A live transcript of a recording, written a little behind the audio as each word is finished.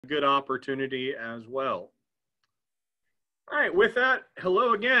good opportunity as well. All right, with that,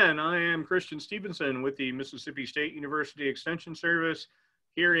 hello again. I am Christian Stevenson with the Mississippi State University Extension Service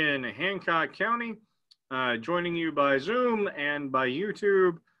here in Hancock County, joining you by Zoom and by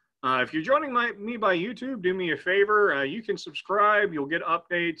YouTube. If you're joining me by YouTube, do me a favor. You can subscribe. You'll get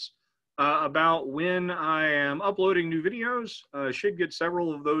updates about when I am uploading new videos. Should get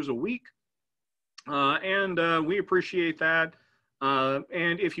several of those a week. And we appreciate that.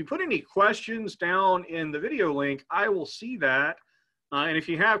 And if you put any questions down in the video link, I will see that. And if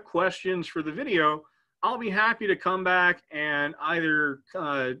you have questions for the video, I'll be happy to come back and either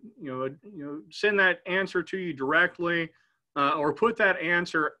send that answer to you directly or put that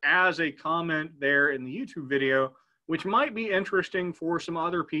answer as a comment there in the YouTube video, which might be interesting for some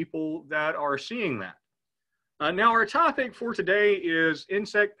other people that are seeing that. Now, our topic for today is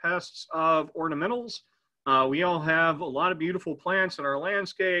insect pests of ornamentals. We all have a lot of beautiful plants in our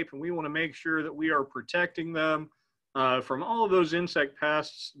landscape, and we want to make sure that we are protecting them from all of those insect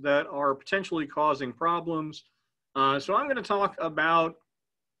pests that are potentially causing problems. So I'm going to talk about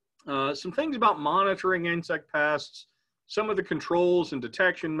some things about monitoring insect pests, some of the controls and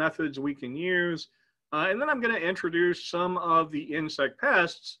detection methods we can use, and then I'm going to introduce some of the insect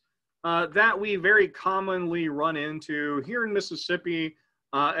pests that we very commonly run into here in Mississippi,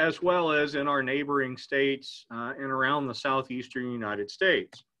 as well as in our neighboring states and around the southeastern United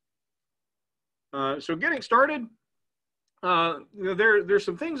States. So getting started, there's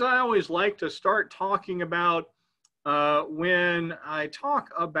some things I always like to start talking about when I talk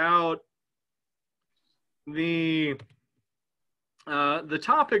about the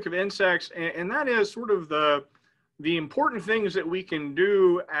topic of insects, and that is sort of the important things that we can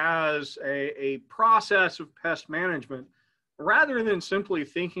do as a process of pest management, rather than simply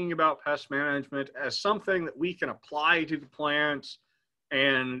thinking about pest management as something that we can apply to the plants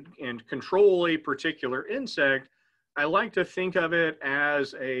and control a particular insect. I like to think of it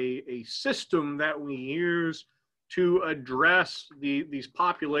as a system that we use to address these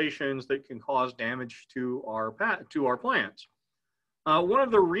populations that can cause damage to our plants. One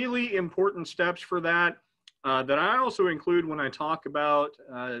of the really important steps for that I also include when I talk about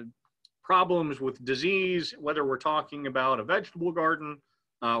problems with disease, whether we're talking about a vegetable garden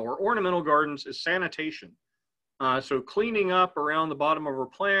or ornamental gardens, is sanitation. So cleaning up around the bottom of our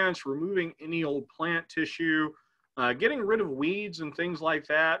plants, removing any old plant tissue, getting rid of weeds and things like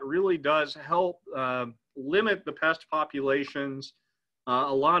that really does help limit the pest populations.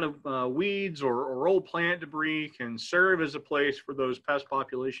 A lot of weeds or old plant debris can serve as a place for those pest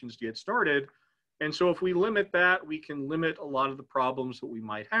populations to get started. And so if we limit that, we can limit a lot of the problems that we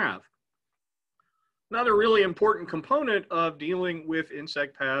might have. Another really important component of dealing with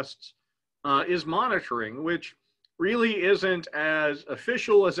insect pests is monitoring, which really isn't as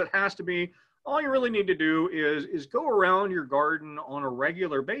official as it has to be. All you really need to do is go around your garden on a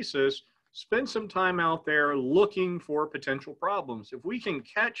regular basis, spend some time out there looking for potential problems. If we can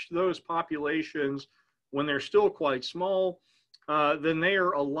catch those populations when they're still quite small, then they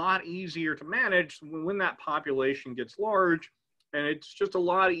are a lot easier to manage when that population gets large, and it's just a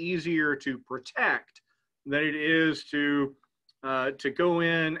lot easier to protect than it is to go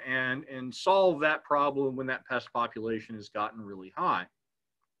in and solve that problem when that pest population has gotten really high.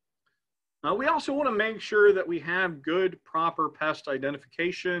 We also want to make sure that we have good, proper pest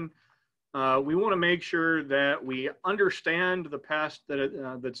identification. We want to make sure that we understand the pest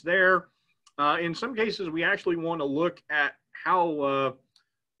that's there. In some cases, we actually want to look at how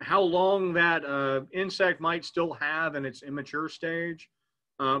long that insect might still have in its immature stage,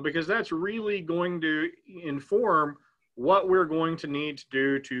 because that's really going to inform what we're going to need to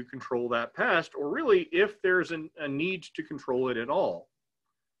do to control that pest, or really if there's a need to control it at all.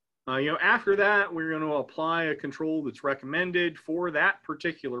 After that, we're going to apply a control that's recommended for that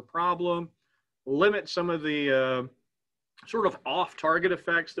particular problem, limit some of the sort of off-target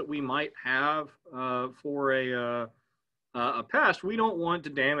effects that we might have for a pest. We don't want to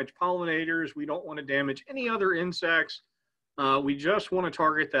damage pollinators. We don't want to damage any other insects. We just want to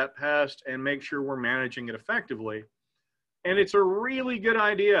target that pest and make sure we're managing it effectively. And it's a really good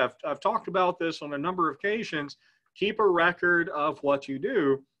idea. I've talked about this on a number of occasions. Keep a record of what you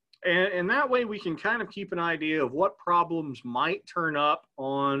do. And that way we can kind of keep an idea of what problems might turn up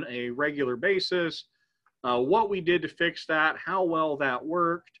on a regular basis, what we did to fix that, how well that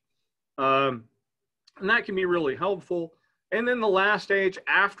worked. And that can be really helpful. And then the last stage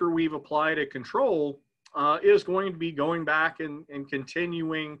after we've applied a control is going to be going back and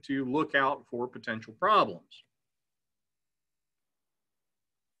continuing to look out for potential problems.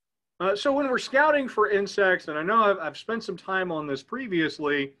 So when we're scouting for insects, and I know I've spent some time on this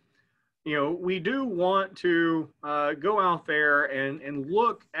previously, we do want to go out there and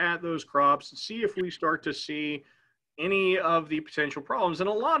look at those crops and see if we start to see any of the potential problems. And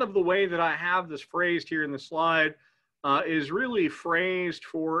a lot of the way that I have this phrased here in the slide is really phrased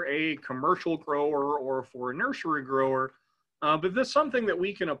for a commercial grower or for a nursery grower, but that's something that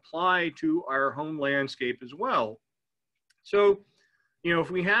we can apply to our home landscape as well. So,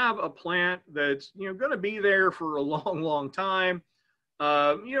 if we have a plant that's, going to be there for a long, long time,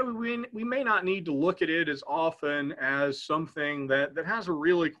 we may not need to look at it as often as something that has a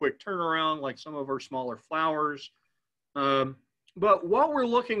really quick turnaround, like some of our smaller flowers. But what we're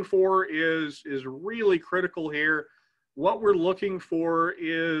looking for is really critical here. What we're looking for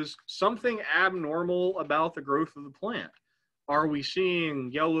is something abnormal about the growth of the plant. Are we seeing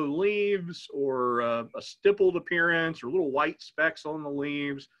yellow leaves or a stippled appearance or little white specks on the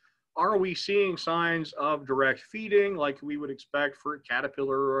leaves? Are we seeing signs of direct feeding like we would expect for a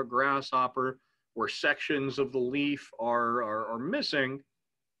caterpillar or a grasshopper, where sections of the leaf are missing?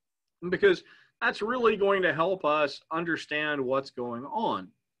 Because that's really going to help us understand what's going on.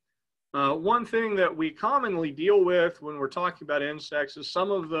 One thing that we commonly deal with when we're talking about insects is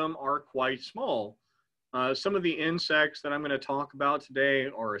some of them are quite small. Some of the insects that I'm going to talk about today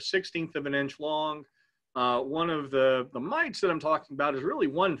are 1/16 of an inch long. One of the mites that I'm talking about is really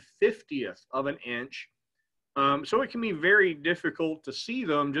 1/50th of an inch. So it can be very difficult to see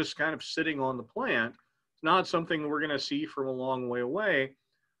them just kind of sitting on the plant. It's not something we're going to see from a long way away.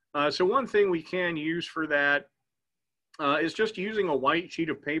 So one thing we can use for that is just using a white sheet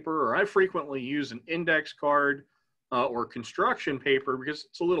of paper, or I frequently use an index card or construction paper because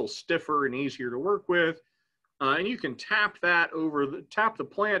it's a little stiffer and easier to work with. And you can tap the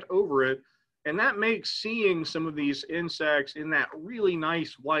plant over it, and that makes seeing some of these insects in that really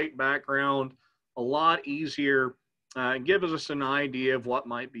nice white background a lot easier and gives us an idea of what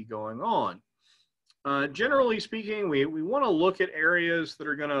might be going on. Generally speaking, we want to look at areas that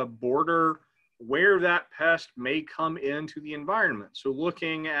are going to border where that pest may come into the environment. So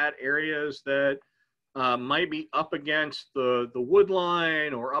looking at areas that might be up against the wood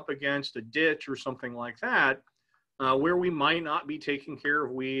line or up against a ditch or something like that, where we might not be taking care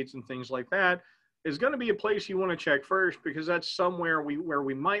of weeds and things like that, is going to be a place you want to check first, because that's somewhere where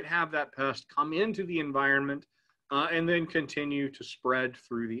we might have that pest come into the environment and then continue to spread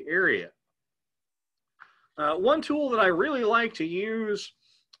through the area. One tool that I really like to use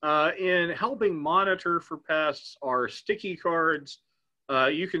in helping monitor for pests are sticky cards.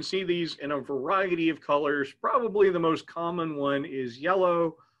 You can see these in a variety of colors. Probably the most common one is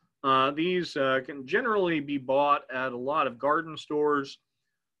yellow. These can generally be bought at a lot of garden stores,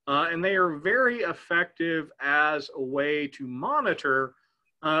 and they are very effective as a way to monitor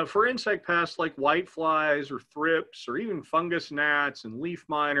for insect pests like whiteflies or thrips or even fungus gnats and leaf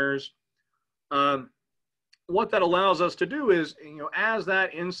miners. What that allows us to do is, as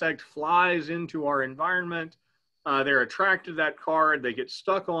that insect flies into our environment, they're attracted to that card, they get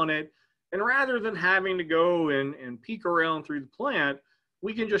stuck on it, and rather than having to go and peek around through the plant,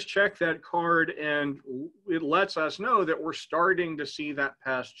 we can just check that card, and it lets us know that we're starting to see that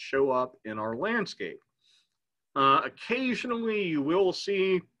pest show up in our landscape. Occasionally, you will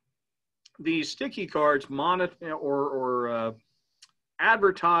see these sticky cards monitor or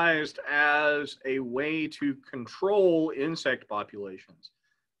advertised as a way to control insect populations.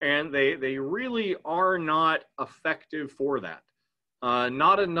 And they really are not effective for that.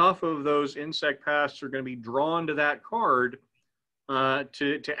 Not enough of those insect pests are going to be drawn to that card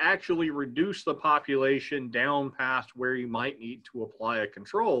to actually reduce the population down past where you might need to apply a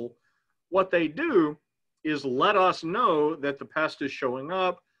control. What they do is let us know that the pest is showing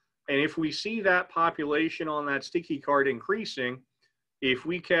up. And if we see that population on that sticky card increasing, if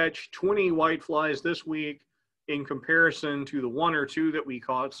we catch 20 whiteflies this week in comparison to the 1 or 2 that we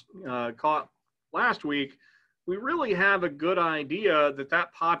caught last week, we really have a good idea that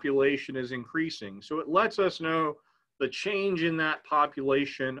that population is increasing. So it lets us know the change in that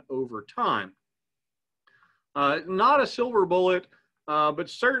population over time. Not a silver bullet, but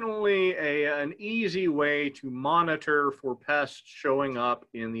certainly an easy way to monitor for pests showing up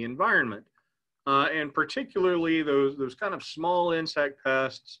in the environment. And particularly those kind of small insect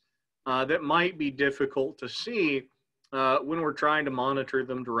pests that might be difficult to see when we're trying to monitor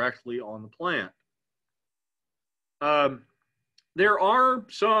them directly on the plant. There are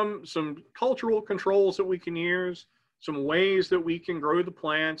some cultural controls that we can use, some ways that we can grow the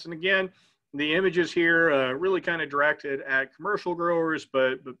plants. And again, the images here really kind of directed at commercial growers,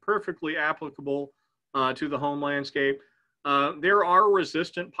 but perfectly applicable to the home landscape. There are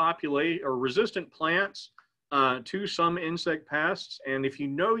resistant resistant plants to some insect pests, and if you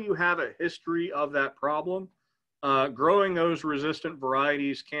know you have a history of that problem, growing those resistant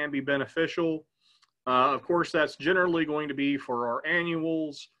varieties can be beneficial. Of course, that's generally going to be for our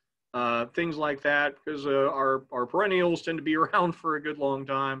annuals, things like that, because our perennials tend to be around for a good long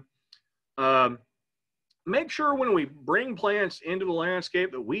time. Make sure when we bring plants into the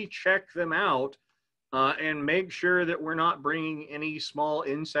landscape that we check them out and make sure that we're not bringing any small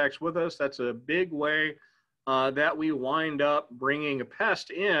insects with us. That's a big way that we wind up bringing a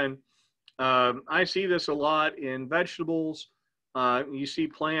pest in. I see this a lot in vegetables. You see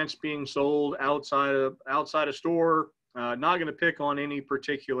plants being sold outside a store. Not going to pick on any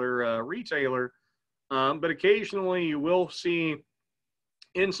particular retailer, but occasionally you will see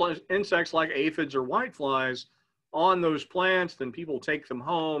insects like aphids or whiteflies on those plants. Then people take them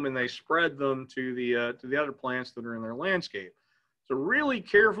home and they spread them to the other plants that are in their landscape. So really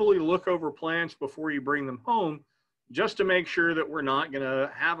carefully look over plants before you bring them home, just to make sure that we're not going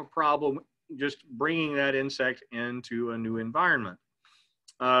to have a problem just bringing that insect into a new environment.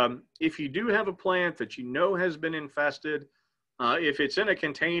 If you do have a plant that you know has been infested, if it's in a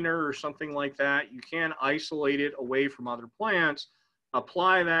container or something like that, you can isolate it away from other plants,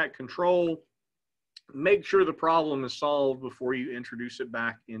 apply that control, make sure the problem is solved before you introduce it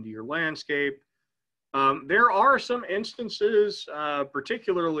back into your landscape. There are some instances,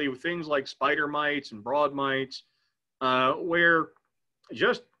 particularly with things like spider mites and broad mites, where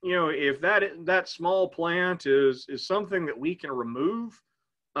just, if that small plant is something that we can remove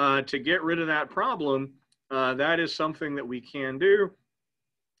to get rid of that problem, that is something that we can do.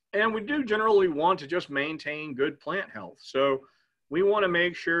 And we do generally want to just maintain good plant health. So we want to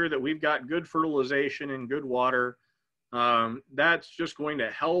make sure that we've got good fertilization and good water. That's just going to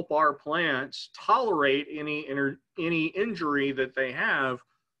help our plants tolerate any injury that they have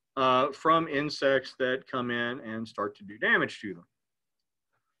from insects that come in and start to do damage to them.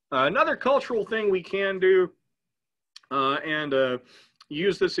 Another cultural thing we can do, and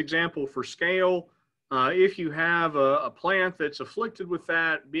use this example for scale, if you have a plant that's afflicted with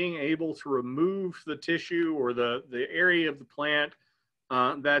that, being able to remove the tissue or the area of the plant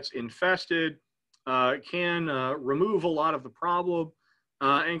that's infested can remove a lot of the problem,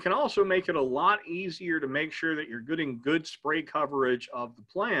 and can also make it a lot easier to make sure that you're getting good spray coverage of the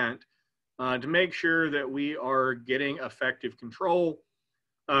plant to make sure that we are getting effective control.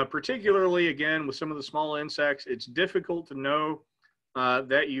 Particularly, again, with some of the small insects, it's difficult to know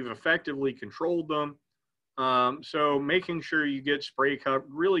that you've effectively controlled them. So making sure you get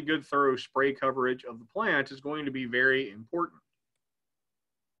really good, thorough spray coverage of the plant is going to be very important.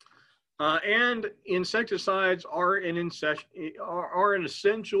 And insecticides are an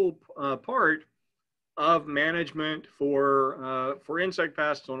essential part of management for insect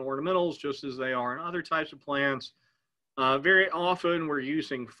pests on ornamentals, just as they are in other types of plants. Very often we're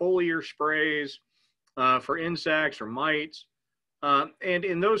using foliar sprays for insects or mites. And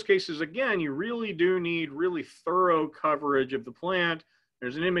in those cases, again, you really do need really thorough coverage of the plant.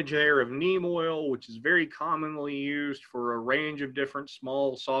 There's an image there of neem oil, which is very commonly used for a range of different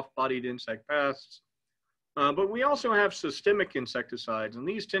small, soft-bodied insect pests. But we also have systemic insecticides, and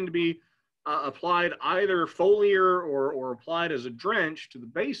these tend to be applied either foliar or applied as a drench to the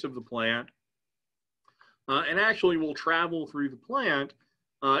base of the plant, and actually will travel through the plant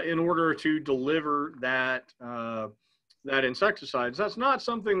in order to deliver that insecticides. That's not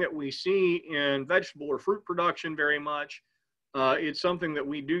something that we see in vegetable or fruit production very much. It's something that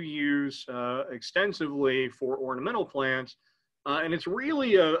we do use extensively for ornamental plants, and it's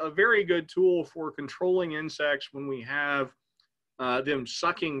really a very good tool for controlling insects when we have them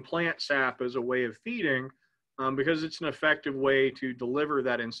sucking plant sap as a way of feeding, because it's an effective way to deliver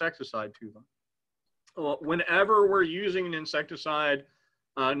that insecticide to them. Whenever we're using an insecticide,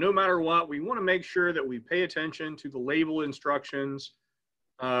 no matter what, we want to make sure that we pay attention to the label instructions,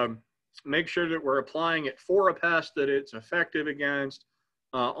 make sure that we're applying it for a pest that it's effective against,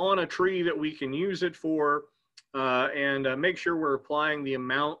 on a tree that we can use it for, and make sure we're applying the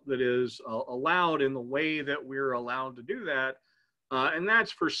amount that is allowed in the way that we're allowed to do that. And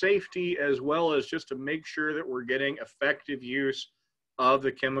that's for safety, as well as just to make sure that we're getting effective use of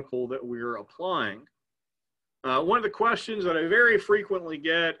the chemical that we're applying. One of the questions that I very frequently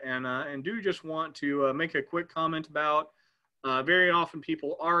get, and do just want to make a quick comment about, very often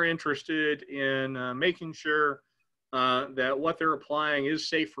people are interested in making sure that what they're applying is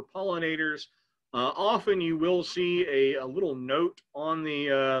safe for pollinators. Often you will see a little note on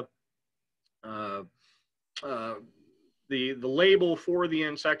the label for the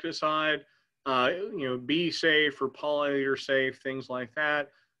insecticide bee safe or pollinator safe, things like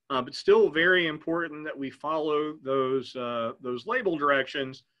that. But still very important that we follow those label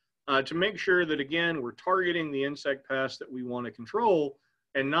directions to make sure that, again, we're targeting the insect pest that we want to control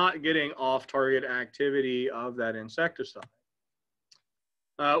and not getting off-target activity of that insecticide.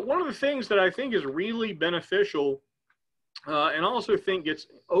 One of the things that I think is really beneficial and also think gets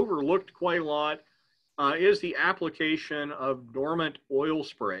overlooked quite a lot is the application of dormant oil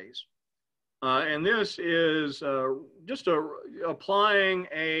sprays. And this is just applying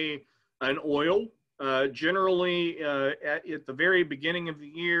an oil, generally at the very beginning of the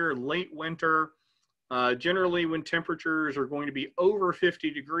year, late winter, generally when temperatures are going to be over 50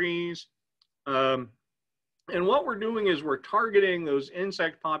 degrees. And what we're doing is we're targeting those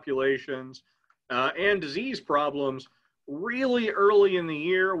insect populations and disease problems really early in the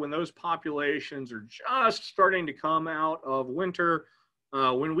year when those populations are just starting to come out of winter,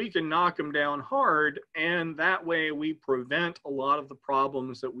 when we can knock them down hard, and that way we prevent a lot of the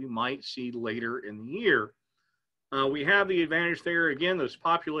problems that we might see later in the year. We have the advantage there, again, those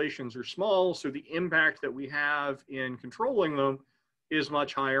populations are small, so the impact that we have in controlling them is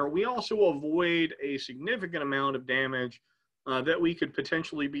much higher. We also avoid a significant amount of damage that we could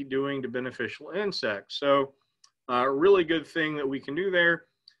potentially be doing to beneficial insects. So a really good thing that we can do there.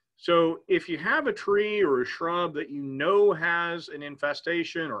 So if you have a tree or a shrub that you know has an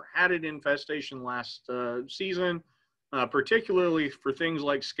infestation or had an infestation last season, particularly for things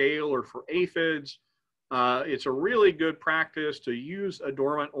like scale or for aphids, it's a really good practice to use a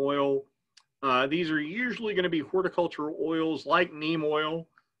dormant oil. These are usually going to be horticultural oils like neem oil.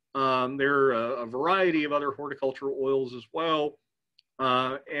 There are a variety of other horticultural oils as well.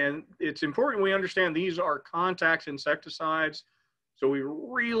 And it's important we understand these are contact insecticides. So we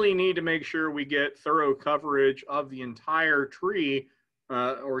really need to make sure we get thorough coverage of the entire tree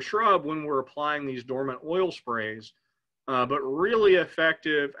or shrub when we're applying these dormant oil sprays. But really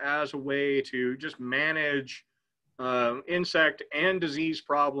effective as a way to just manage insect and disease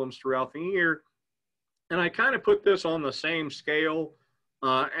problems throughout the year. And I kind of put this on the same scale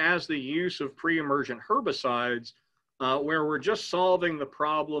as the use of pre-emergent herbicides, where we're just solving the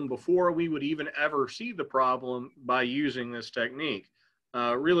problem before we would even ever see the problem by using this technique.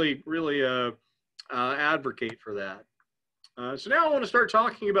 Really advocate for that. So now I want to start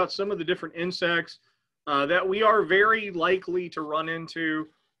talking about some of the different insects that we are very likely to run into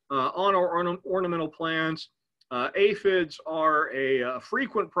on our ornamental plants. Aphids are a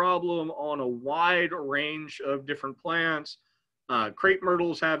frequent problem on a wide range of different plants. Crepe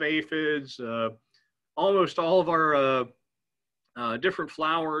myrtles have aphids. Almost all of our different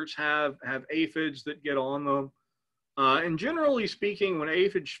flowers have aphids that get on them. And generally speaking, when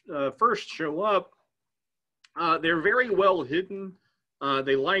aphids first show up, they're very well hidden.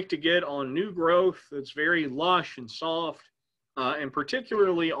 They like to get on new growth that's very lush and soft, and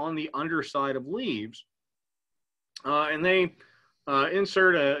particularly on the underside of leaves. And they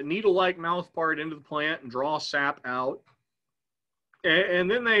insert a needle-like mouth part into the plant and draw sap out. And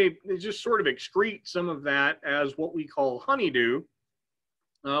then they just sort of excrete some of that as what we call honeydew,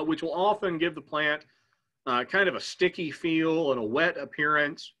 which will often give the plant kind of a sticky feel and a wet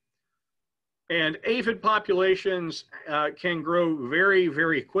appearance. And aphid populations can grow very,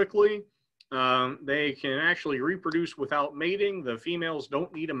 very quickly. They can actually reproduce without mating. The females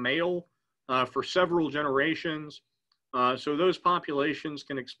don't need a male for several generations. So those populations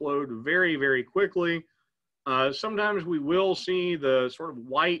can explode very, very quickly. Sometimes we will see the sort of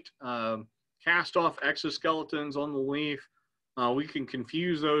white cast-off exoskeletons on the leaf. We can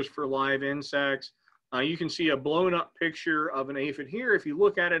confuse those for live insects. You can see a blown-up picture of an aphid here. If you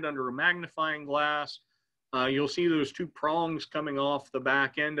look at it under a magnifying glass, you'll see those two prongs coming off the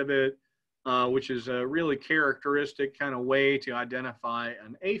back end of it, which is a really characteristic kind of way to identify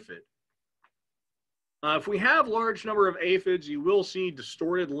an aphid. If we have a large number of aphids, you will see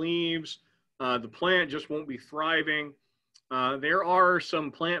distorted leaves. The plant just won't be thriving. There are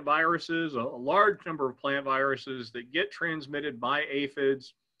some plant viruses, a large number of plant viruses that get transmitted by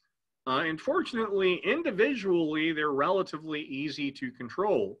aphids. Unfortunately, individually, they're relatively easy to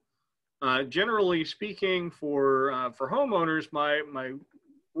control. Generally speaking, for homeowners, my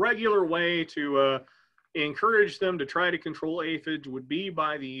regular way to encourage them to try to control aphids would be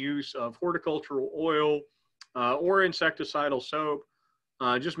by the use of horticultural oil or insecticidal soap.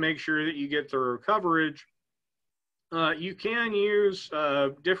 Just make sure that you get thorough coverage. You can use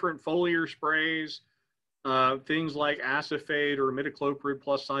different foliar sprays. Things like acephate or imidacloprid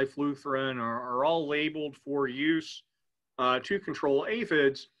plus cyfluthrin are all labeled for use to control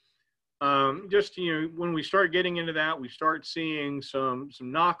aphids. Just, when we start getting into that, we start seeing some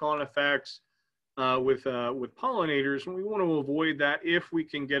knock-on effects with pollinators, and we want to avoid that if we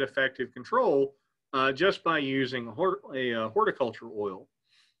can get effective control just by using a horticultural oil.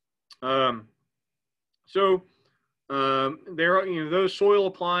 There are, those soil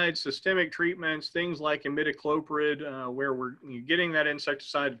applied systemic treatments, things like imidacloprid, where we're getting that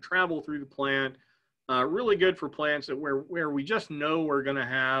insecticide to travel through the plant. Really good for plants that where we just know we're going to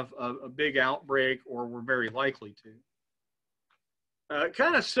have a big outbreak, or we're very likely to.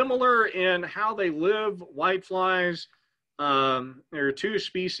 Kind of similar in how they live, whiteflies. There are two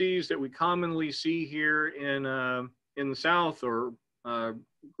species that we commonly see here in the South, or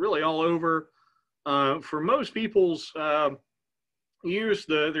really all over. For most people's use,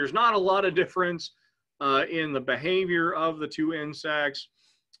 there's not a lot of difference in the behavior of the two insects.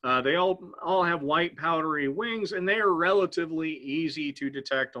 They all have white powdery wings, and they are relatively easy to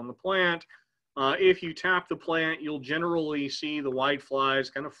detect on the plant. If you tap the plant, you'll generally see the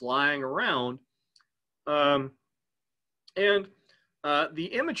whiteflies kind of flying around. The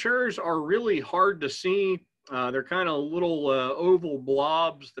immatures are really hard to see. They're kind of little oval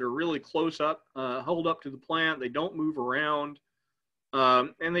blobs that are really close up, hold up to the plant. They don't move around.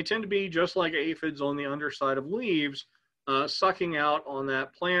 And they tend to be just like aphids on the underside of leaves, sucking out on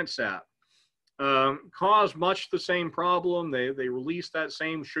that plant sap. Cause much the same problem. They release that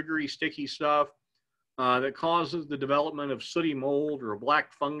same sugary, sticky stuff that causes the development of sooty mold or a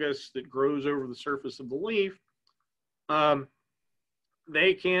black fungus that grows over the surface of the leaf.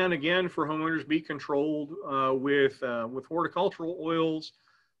 They can, again, for homeowners, be controlled with horticultural oils.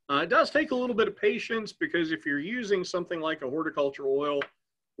 It does take a little bit of patience, because if you're using something like a horticultural oil,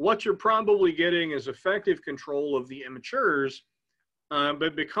 what you're probably getting is effective control of the immatures.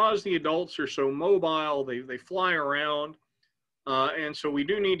 But because the adults are so mobile, they fly around. And so we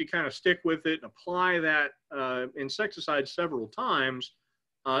do need to kind of stick with it and apply that insecticide several times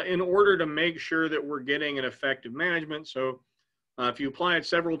in order to make sure that we're getting an effective management. So if you apply it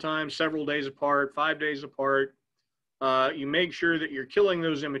several times, several days apart, 5 days apart, you make sure that you're killing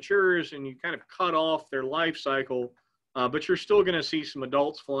those immatures and you kind of cut off their life cycle, but you're still going to see some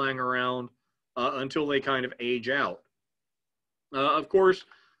adults flying around until they kind of age out. Of course,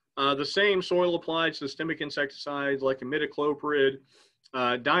 the same soil applied systemic insecticides like imidacloprid,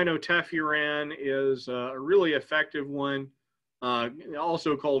 dinotefuran is a really effective one,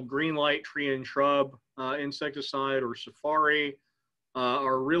 also called green light tree and shrub insecticide, or safari,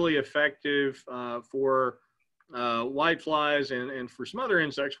 are really effective for whiteflies and for some other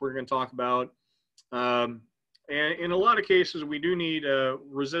insects we're going to talk about. And in a lot of cases, we do need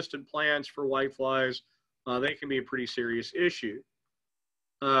resistant plants for whiteflies. They can be a pretty serious issue.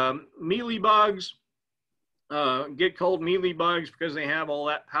 Mealybugs get called mealybugs because they have all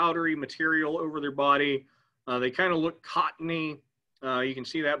that powdery material over their body. They kind of look cottony. You can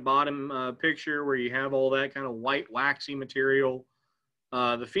see that bottom picture where you have all that kind of white waxy material.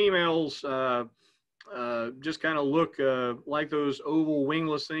 The females just kind of look like those oval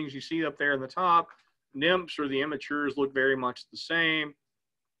wingless things you see up there in the top. Nymphs or the immatures look very much the same.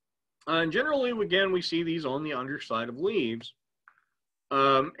 And generally, again, we see these on the underside of leaves.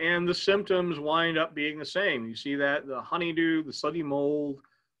 And the symptoms wind up being the same. You see that the honeydew, the sooty mold,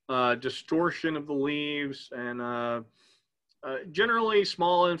 distortion of the leaves, and generally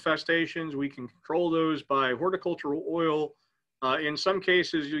small infestations. We can control those by horticultural oil. In some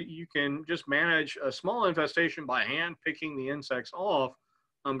cases, you can just manage a small infestation by hand picking the insects off,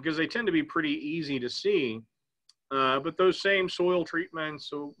 because they tend to be pretty easy to see. But those same soil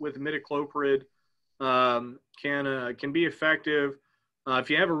treatments with imidacloprid can be effective.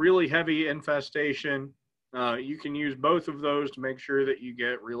 If you have a really heavy infestation, you can use both of those to make sure that you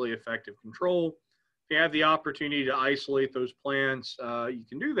get really effective control. If you have the opportunity to isolate those plants, you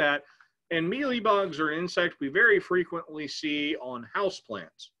can do that. And mealybugs are insects we very frequently see on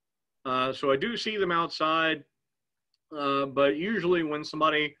houseplants. So I do see them outside, but usually when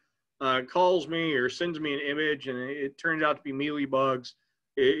somebody calls me or sends me an image and it turns out to be mealybugs,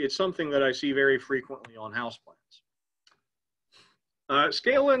 it's something that I see very frequently on houseplants.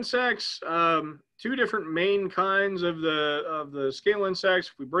 Scale insects, two different main kinds of the scale insects.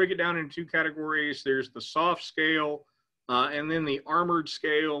 If we break it down into two categories, there's the soft scale and then the armored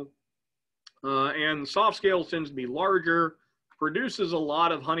scale. And soft scale tends to be larger, produces a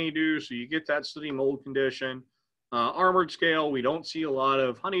lot of honeydew, so you get that sooty mold condition. Armored scale, we don't see a lot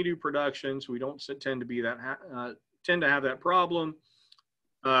of honeydew production, so we don't tend to have that problem.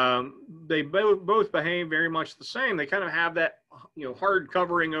 They both behave very much the same. They kind of have that hard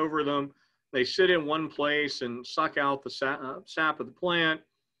covering over them. They sit in one place and suck out the sap of the plant.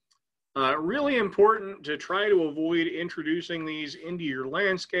 Really important to try to avoid introducing these into your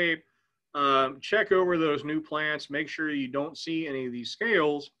landscape. check over those new plants, make sure you don't see any of these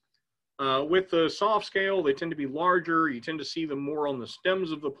scales. With the soft scale, they tend to be larger. You tend to see them more on the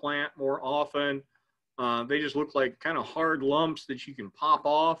stems of the plant more often. They just look like kind of hard lumps that you can pop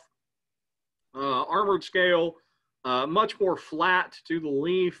off. Armored scale, much more flat to the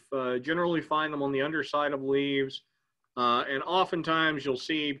leaf. Generally find them on the underside of leaves. And oftentimes you'll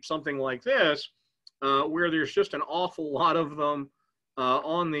see something like this, where there's just an awful lot of them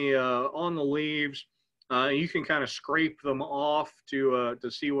on the leaves. You can kind of scrape them off to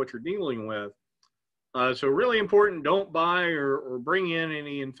see what you're dealing with. So really important, don't buy or bring in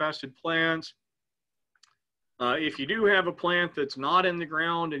any infested plants. If you do have a plant that's not in the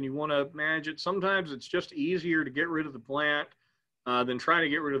ground and you want to manage it, sometimes it's just easier to get rid of the plant than try to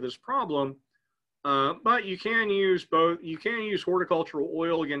get rid of this problem. But you can use both. You can use horticultural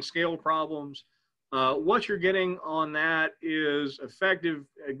oil against scale problems. What you're getting on that is effective,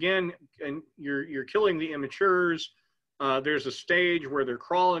 again, and you're killing the immatures. There's a stage where they're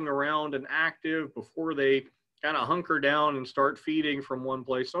crawling around and active before they kind of hunker down and start feeding from one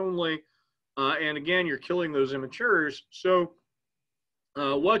place only. And again, you're killing those immatures. So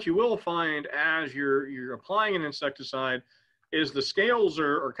what you will find as you're applying an insecticide is the scales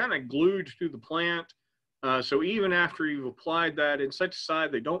are kind of glued to the plant. So even after you've applied that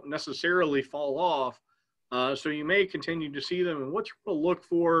insecticide, they don't necessarily fall off. So you may continue to see them. And what you're going to look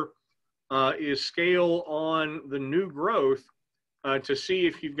for is scale on the new growth to see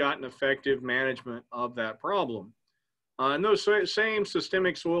if you've got an effective management of that problem. And those same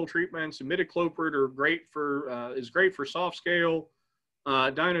systemic soil treatments, imidacloprid is great for soft scale.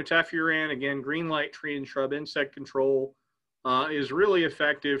 Dinotefuran, again, green light tree and shrub insect control, is really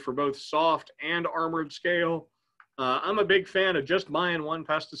effective for both soft and armored scale. I'm a big fan of just buying one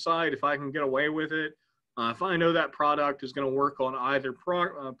pesticide if I can get away with it. If I know that product is going to work on either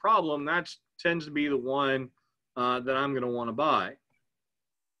problem, that tends to be the one that I'm going to want to buy.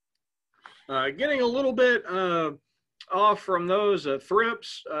 Getting a little bit off from those,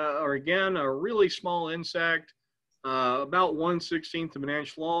 thrips are again a really small insect, about 1/16 of an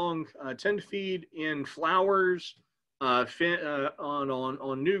inch long, tend to feed in flowers,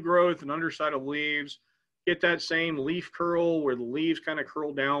 on new growth and underside of leaves. Get that same leaf curl where the leaves kind of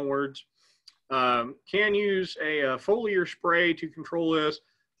curl downwards. Can use a foliar spray to control this,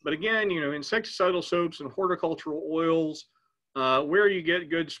 but again, insecticidal soaps and horticultural oils, where you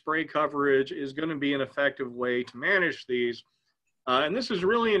get good spray coverage, is going to be an effective way to manage these. And this is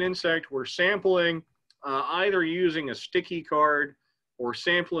really an insect where sampling, either using a sticky card or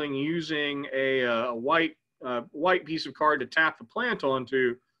sampling using a white piece of card to tap the plant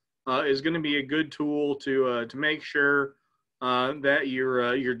onto, is going to be a good tool to make sure that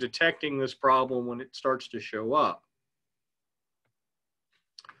you're detecting this problem when it starts to show up.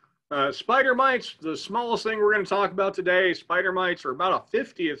 Spider mites, the smallest thing we're going to talk about today. Spider mites are about a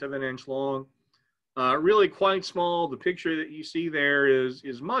 50th of an inch long, really quite small. The picture that you see there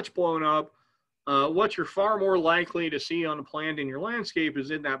is much blown up. What you're far more likely to see on a plant in your landscape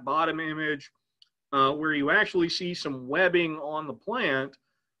is in that bottom image, where you actually see some webbing on the plant,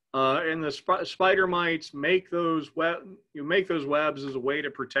 and the spider mites make those webs as a way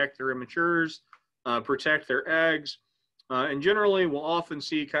to protect their immatures, protect their eggs. And generally, we'll often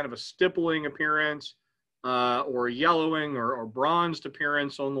see kind of a stippling appearance or a yellowing or bronzed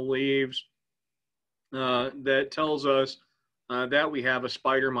appearance on the leaves that tells us that we have a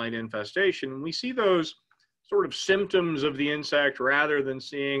spider mite infestation. And we see those sort of symptoms of the insect rather than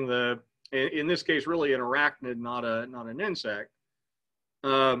seeing in this case, really an arachnid, not an insect.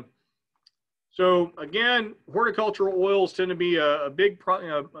 So again, horticultural oils tend to be a big, for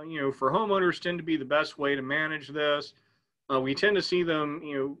homeowners tend to be the best way to manage this. We tend to see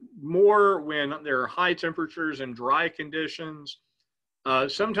them, more when there are high temperatures and dry conditions.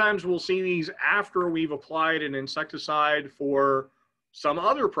 Sometimes we'll see these after we've applied an insecticide for some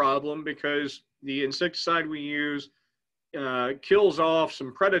other problem, because the insecticide we use kills off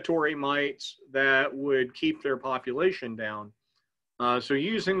some predatory mites that would keep their population down. So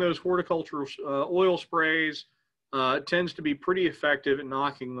using those horticultural oil sprays tends to be pretty effective at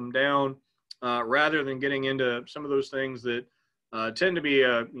knocking them down, rather than getting into some of those things that tend to be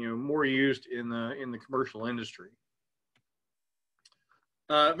more used in the commercial industry.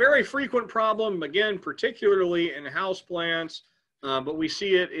 Very frequent problem, again, particularly in houseplants, but we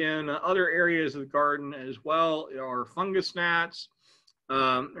see it in other areas of the garden as well, are fungus gnats.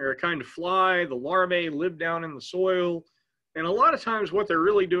 They're a kind of fly. The larvae live down in the soil. And a lot of times what they're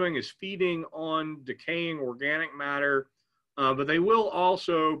really doing is feeding on decaying organic matter, but they will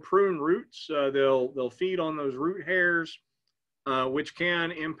also prune roots. They'll feed on those root hairs. which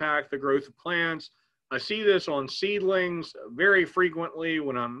can impact the growth of plants. I see this on seedlings very frequently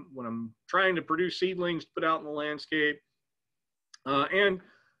when I'm trying to produce seedlings to put out in the landscape. And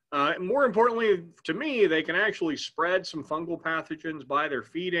more importantly, to me, they can actually spread some fungal pathogens by their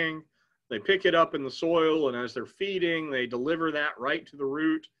feeding. They pick it up in the soil, and as they're feeding, they deliver that right to the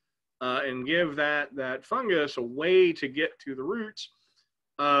root and give that fungus a way to get to the roots.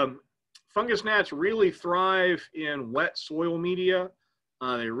 Fungus gnats really thrive in wet soil media.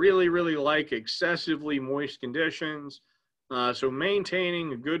 They really, really like excessively moist conditions. So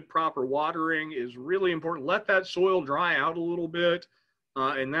maintaining a good, proper watering is really important. Let that soil dry out a little bit,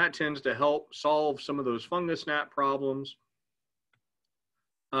 and that tends to help solve some of those fungus gnat problems.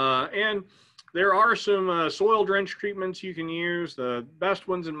 And there are some soil drench treatments you can use. The best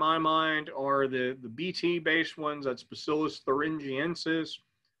ones in my mind are the BT-based ones. That's Bacillus thuringiensis.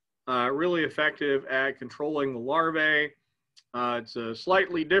 Really effective at controlling the larvae. It's a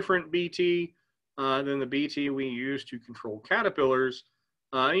slightly different BT than the BT we use to control caterpillars.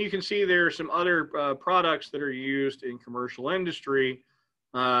 You can see there are some other products that are used in commercial industry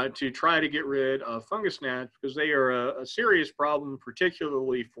to try to get rid of fungus gnats because they are a serious problem,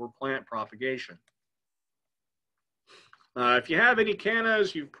 particularly for plant propagation. If you have any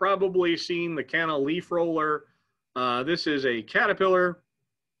cannas, you've probably seen the canna leaf roller. This is a caterpillar,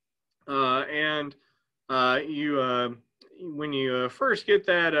 and when you first get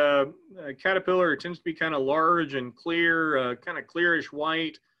that caterpillar, it tends to be kind of large and clear, kind of clearish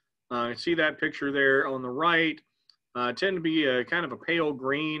white. See that picture there on the right. Tend to be kind of a pale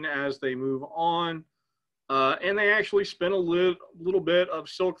green as they move on. And they actually spin a little bit of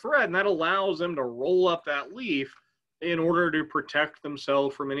silk thread, and that allows them to roll up that leaf in order to protect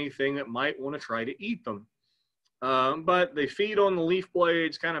themselves from anything that might want to try to eat them. But they feed on the leaf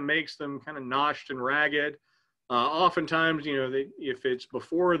blades, kind of makes them kind of notched and ragged. Oftentimes, you know, if it's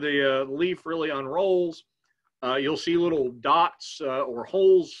before the leaf really unrolls, you'll see little dots or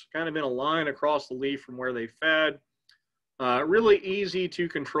holes kind of in a line across the leaf from where they fed. Really easy to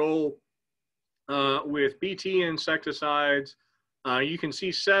control with BT insecticides. You can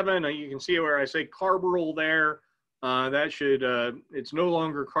see 7, you can see where I say carbaryl there. That should, it's no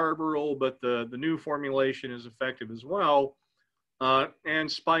longer carbaryl, but the new formulation is effective as well. And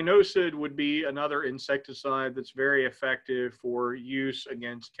spinosad would be another insecticide that's very effective for use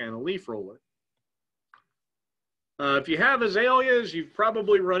against canna leaf roller. If you have azaleas, you've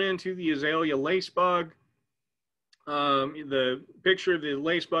probably run into the azalea lace bug. The picture of the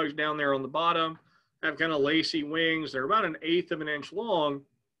lace bugs down there on the bottom have kind of lacy wings. They're about 1/8 of an inch long.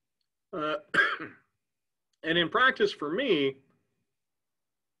 And in practice for me,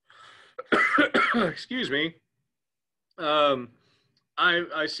 excuse me,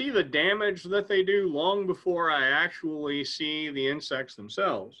 I see the damage that they do long before I actually see the insects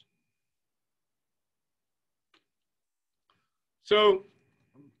themselves. So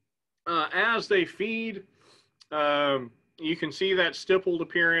as they feed, you can see that stippled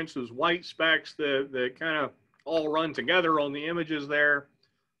appearance, those white specks that kind of all run together on the images there.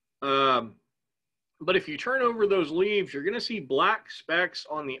 But if you turn over those leaves, you're going to see black specks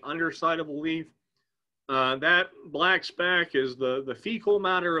on the underside of the leaf. That black speck is the fecal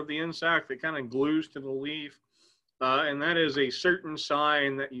matter of the insect that kind of glues to the leaf. And that is a certain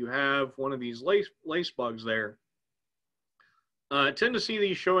sign that you have one of these lace bugs there. I tend to see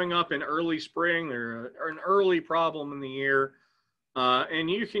these showing up in early spring. They're an early problem in the year. And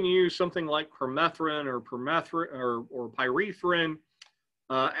you can use something like permethrin or pyrethrin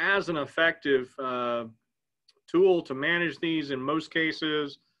as an effective tool to manage these in most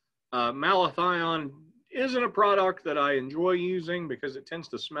cases. Malathion isn't a product that I enjoy using because it tends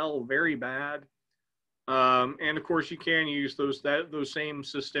to smell very bad. And of course, you can use those same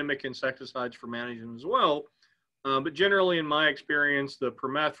systemic insecticides for managing as well. But generally, in my experience, the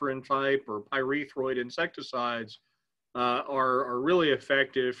permethrin type or pyrethroid insecticides are really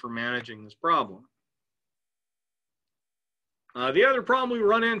effective for managing this problem. The other problem we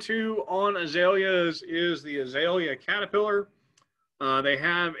run into on azaleas is the azalea caterpillar. They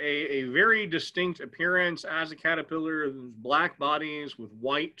have a very distinct appearance as a caterpillar. There's black bodies with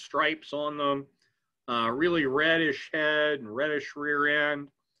white stripes on them, really reddish head and reddish rear end.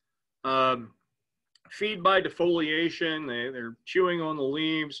 Feed by defoliation. They're chewing on the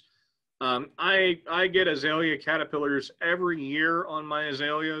leaves. I get azalea caterpillars every year on my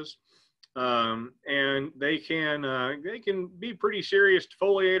azaleas. And they can be pretty serious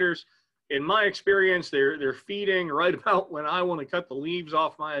defoliators. In my experience, they're feeding right about when I want to cut the leaves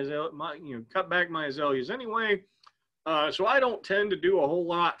off my azalea, cut back my azaleas anyway. So I don't tend to do a whole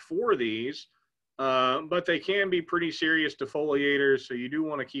lot for these. but they can be pretty serious defoliators, so you do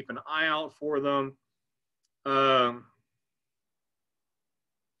want to keep an eye out for them.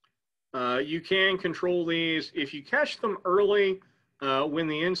 You can control these if you catch them early when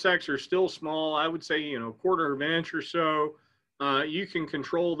the insects are still small. I would say, you know, a quarter of an inch or so. You can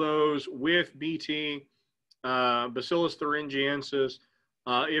control those with BT, Bacillus thuringiensis.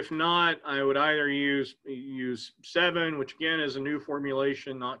 If not, I would either use 7, which again is a new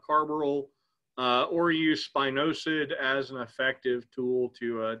formulation, not carbaryl, or use spinosad as an effective tool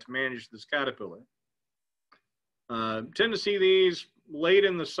to manage this caterpillar. Tend to see these late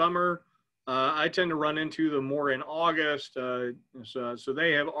in the summer. I tend to run into them more in August, so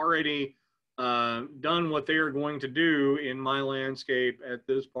they have already done what they are going to do in my landscape at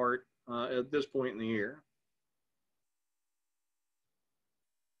this point in the year.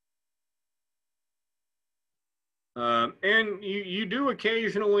 And you do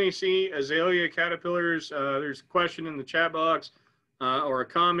occasionally see azalea caterpillars. There's a question in the chat box or a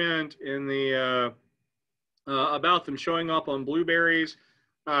comment in the about them showing up on blueberries.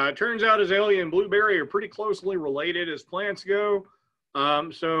 Turns out azalea and blueberry are pretty closely related as plants go.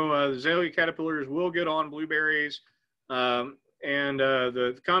 So azalea caterpillars will get on blueberries. And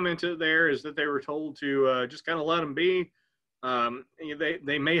the comment there is that they were told to just kind of let them be.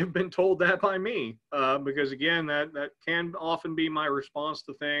 They may have been told that by me, because again, that can often be my response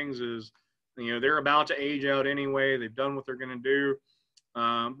to things is, you know, they're about to age out anyway. They've done what they're going to do.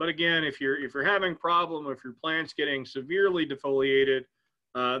 But again, if you're having a problem, if your plant's getting severely defoliated,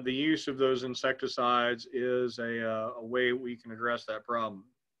 the use of those insecticides is a way we can address that problem.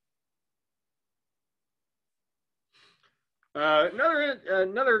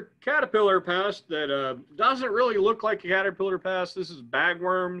 Another caterpillar pest that doesn't really look like a caterpillar pest. This is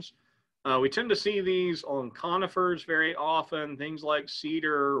bagworms. We tend to see these on conifers very often, things like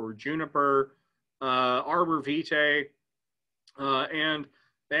cedar or juniper, arbor vitae, and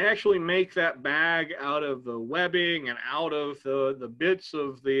they actually make that bag out of the webbing and out of the bits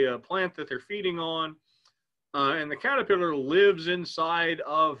of the plant that they're feeding on. And the caterpillar lives inside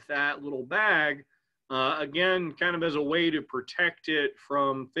of that little bag. Again, kind of as a way to protect it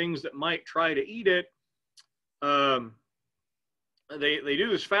from things that might try to eat it. They do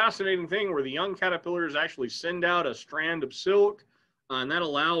this fascinating thing where the young caterpillars actually send out a strand of silk, and that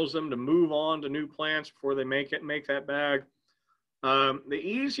allows them to move on to new plants before they make that bag. The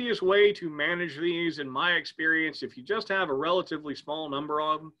easiest way to manage these, in my experience, if you just have a relatively small number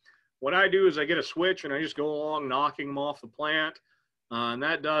of them, what I do is I get a switch and I just go along knocking them off the plant. And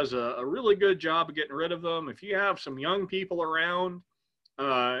that does a really good job of getting rid of them. If you have some young people around,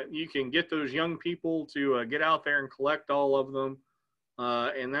 you can get those young people to get out there and collect all of them.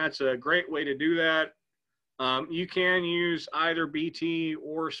 And that's a great way to do that. You can use either BT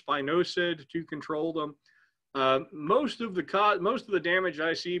or spinosad to control them. Most of the damage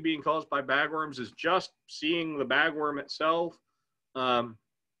I see being caused by bagworms is just seeing the bagworm itself.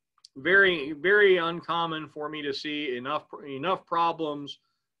 Very, very uncommon for me to see enough problems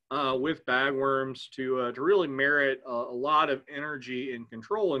with bagworms to really merit a lot of energy in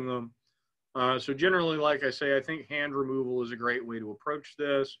controlling them. So generally, like I say, I think hand removal is a great way to approach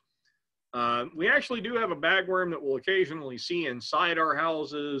this. We actually do have a bagworm that we'll occasionally see inside our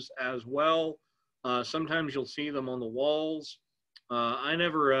houses as well. Sometimes you'll see them on the walls. I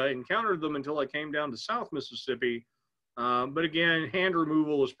never encountered them until I came down to South Mississippi. But again, hand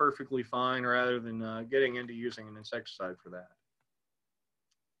removal is perfectly fine rather than getting into using an insecticide for that.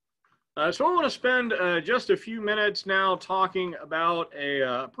 So I want to spend just a few minutes now talking about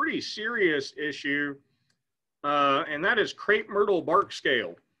a pretty serious issue, and that is Crepe Myrtle Bark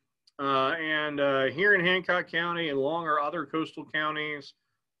Scale. And here in Hancock County and along our other coastal counties,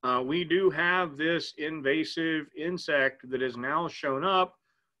 we do have this invasive insect that has now shown up.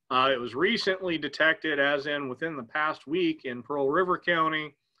 It was recently detected, as in within the past week, in Pearl River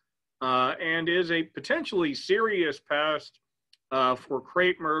County, and is a potentially serious pest for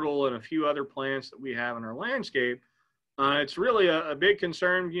crepe myrtle and a few other plants that we have in our landscape. It's really a big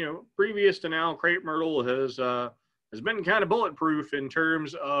concern. You know, previous to now, crepe myrtle has been kind of bulletproof in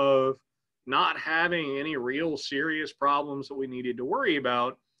terms of not having any real serious problems that we needed to worry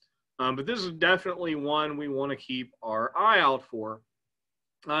about. But this is definitely one we want to keep our eye out for.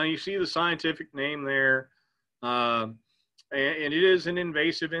 You see the scientific name there, and it is an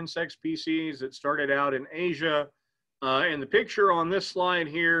invasive insect species that started out in Asia. And the picture on this slide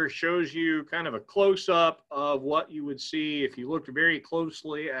here shows you kind of a close-up of what you would see if you looked very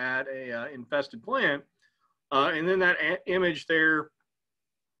closely at a infested plant. And then that image there,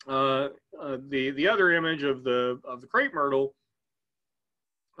 the other image of the crepe myrtle,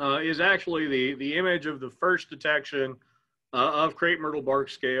 is actually the image of the first detection of Crepe Myrtle Bark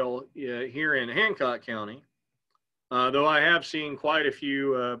Scale here in Hancock County. Though I have seen quite a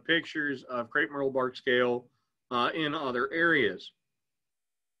few pictures of Crepe Myrtle Bark Scale in other areas.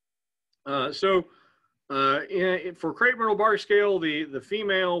 For Crepe Myrtle Bark Scale, the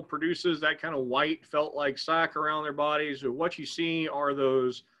female produces that kind of white felt-like sac around their bodies. So what you see are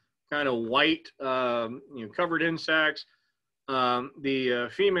those kind of white, covered insects. The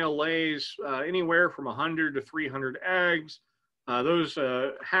female lays anywhere from 100 to 300 eggs. Those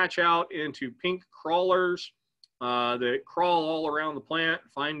hatch out into pink crawlers that crawl all around the plant,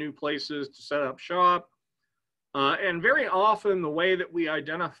 find new places to set up shop. And very often the way that we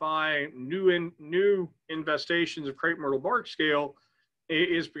identify new infestations of Crepe Myrtle Bark Scale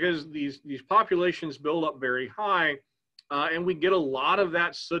is because these populations build up very high, and we get a lot of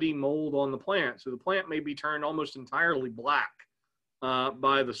that sooty mold on the plant. So the plant may be turned almost entirely black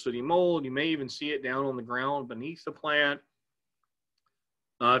by the sooty mold. You may even see it down on the ground beneath the plant.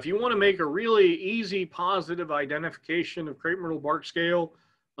 If you want to make a really easy positive identification of Crepe Myrtle Bark Scale,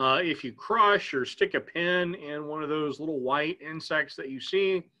 if you crush or stick a pin in one of those little white insects that you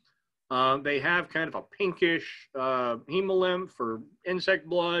see, they have kind of a pinkish hemolymph or insect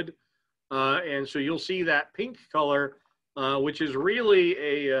blood. And so you'll see that pink color, which is really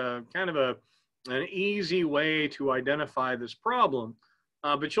a kind of an easy way to identify this problem.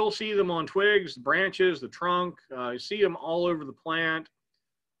 But you'll see them on twigs, the branches, the trunk. You see them all over the plant.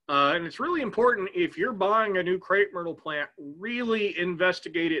 And it's really important, if you're buying a new crepe myrtle plant, really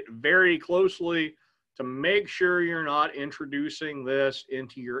investigate it very closely to make sure you're not introducing this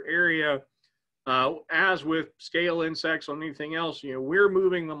into your area. As with scale insects or anything else, we're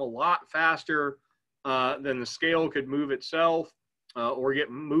moving them a lot faster than the scale could move itself or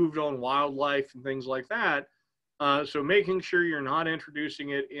get moved on wildlife and things like that. So making sure you're not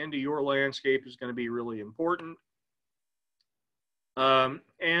introducing it into your landscape is going to be really important.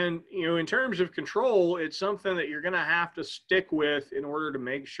 And in terms of control, it's something that you're going to have to stick with in order to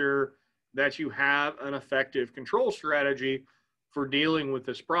make sure that you have an effective control strategy for dealing with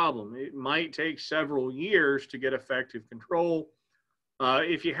this problem. It might take several years to get effective control.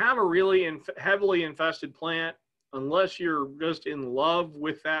 If you have a really heavily infested plant, unless you're just in love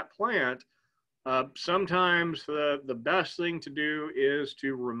with that plant, sometimes the best thing to do is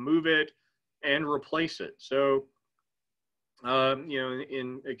to remove it and replace it. So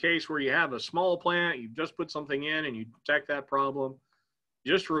in a case where you have a small plant, you've just put something in and you detect that problem,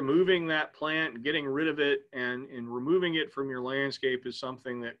 just removing that plant and getting rid of it and removing it from your landscape is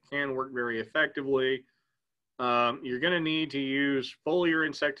something that can work very effectively. You're going to need to use foliar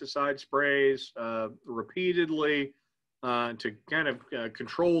insecticide sprays repeatedly to kind of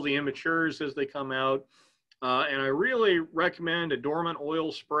control the immatures as they come out. And I really recommend a dormant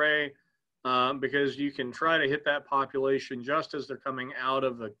oil spray because you can try to hit that population just as they're coming out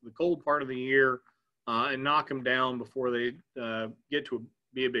of the cold part of the year and knock them down before they get to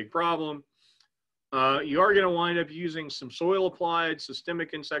be a big problem. You are going to wind up using some soil applied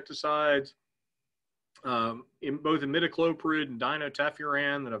systemic insecticides, in both imidacloprid and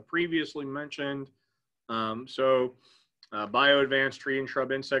dinotefuran that I've previously mentioned. Bio-advanced tree and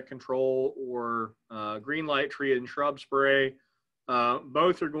shrub insect control or green light tree and shrub spray.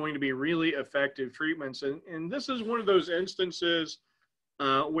 Both are going to be really effective treatments. And this is one of those instances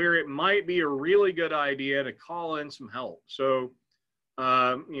where it might be a really good idea to call in some help. So,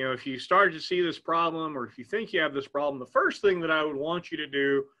 if you start to see this problem or if you think you have this problem, the first thing that I would want you to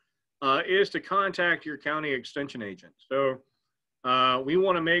do is to contact your county extension agent. So we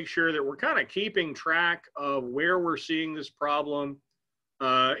want to make sure that we're kind of keeping track of where we're seeing this problem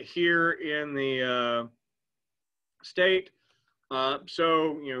here in the state.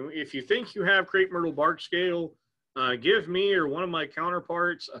 If you think you have Crepe Myrtle Bark Scale, give me or one of my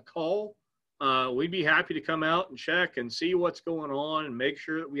counterparts a call. We'd be happy to come out and check and see what's going on and make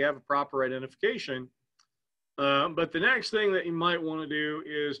sure that we have a proper identification. But the next thing that you might want to do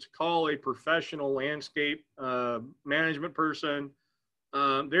is to call a professional landscape management person.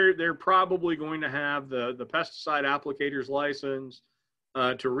 They're probably going to have the pesticide applicator's license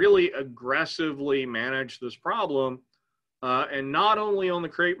to really aggressively manage this problem. And not only on the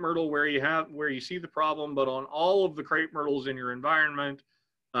crepe myrtle where you see the problem, but on all of the crepe myrtles in your environment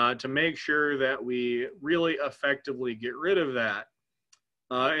to make sure that we really effectively get rid of that.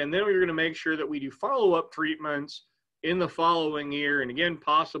 And then we're going to make sure that we do follow-up treatments in the following year, and again,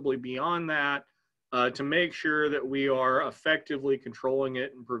 possibly beyond that, to make sure that we are effectively controlling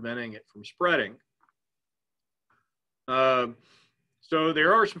it and preventing it from spreading. So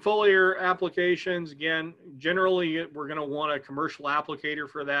there are some foliar applications. Again, generally we're going to want a commercial applicator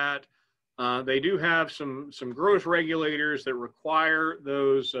for that. They do have some growth regulators that require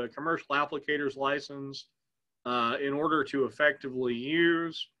those commercial applicators license in order to effectively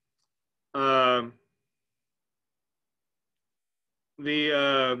use. Just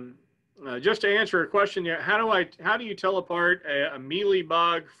to answer a question, how do you tell apart a mealy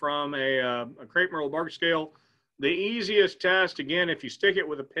bug from a crepe myrtle bark scale? The easiest test, again, if you stick it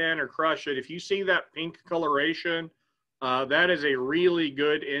with a pen or crush it, if you see that pink coloration, that is a really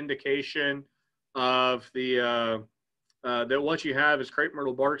good indication of the that what you have is crepe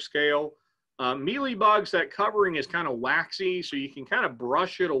myrtle bark scale. Mealy bugs, that covering is kind of waxy, so you can kind of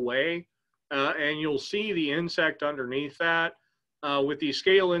brush it away, and you'll see the insect underneath that. With these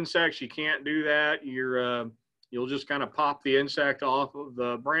scale insects, you can't do that. You'll just kind of pop the insect off of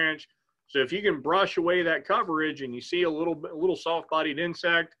the branch. So if you can brush away that coverage and you see a little soft-bodied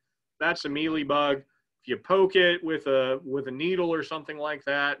insect, that's a mealy bug. If you poke it with a needle or something like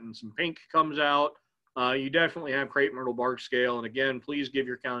that and some pink comes out, you definitely have crepe myrtle bark scale. And again, please give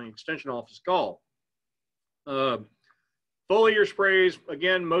your county extension office a call. Foliar sprays,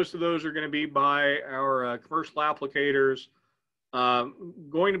 again, most of those are going to be by our commercial applicators.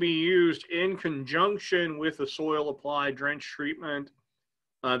 Going to be used in conjunction with the soil applied drench treatment.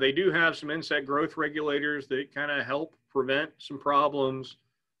 They do have some insect growth regulators that kind of help prevent some problems.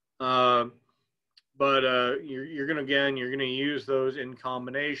 But you're going to use those in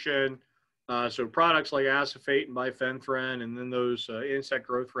combination. So products like acephate and bifenthrin, and then those insect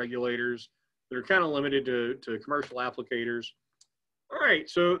growth regulators that are kind of limited to commercial applicators. All right,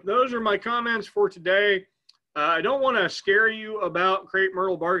 so those are my comments for today. I don't want to scare you about crepe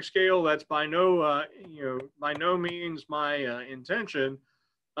myrtle bark scale. That's by no means my intention.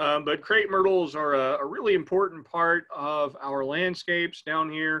 But crepe myrtles are a really important part of our landscapes down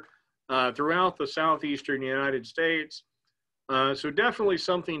here throughout the southeastern United States. So definitely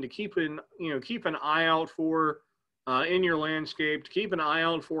something to keep an eye out for in your landscape, to keep an eye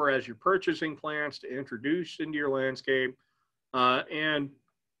out for as you're purchasing plants to introduce into your landscape. Again,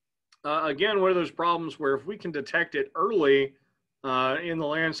 one of those problems where if we can detect it early in the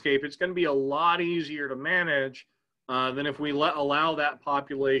landscape, it's going to be a lot easier to manage than if we allow that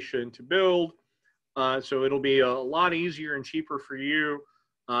population to build. So it'll be a lot easier and cheaper for you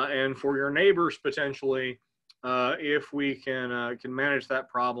and for your neighbors potentially if we can manage that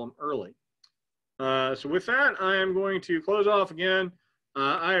problem early. So with that, I am going to close off again.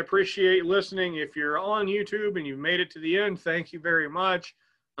 I appreciate listening. If you're on YouTube and you've made it to the end, thank you very much.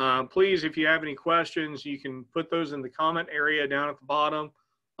 Please, if you have any questions, you can put those in the comment area down at the bottom,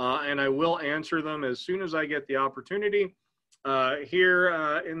 and I will answer them as soon as I get the opportunity.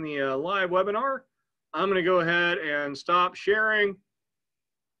 Here in the live webinar, I'm going to go ahead and stop sharing.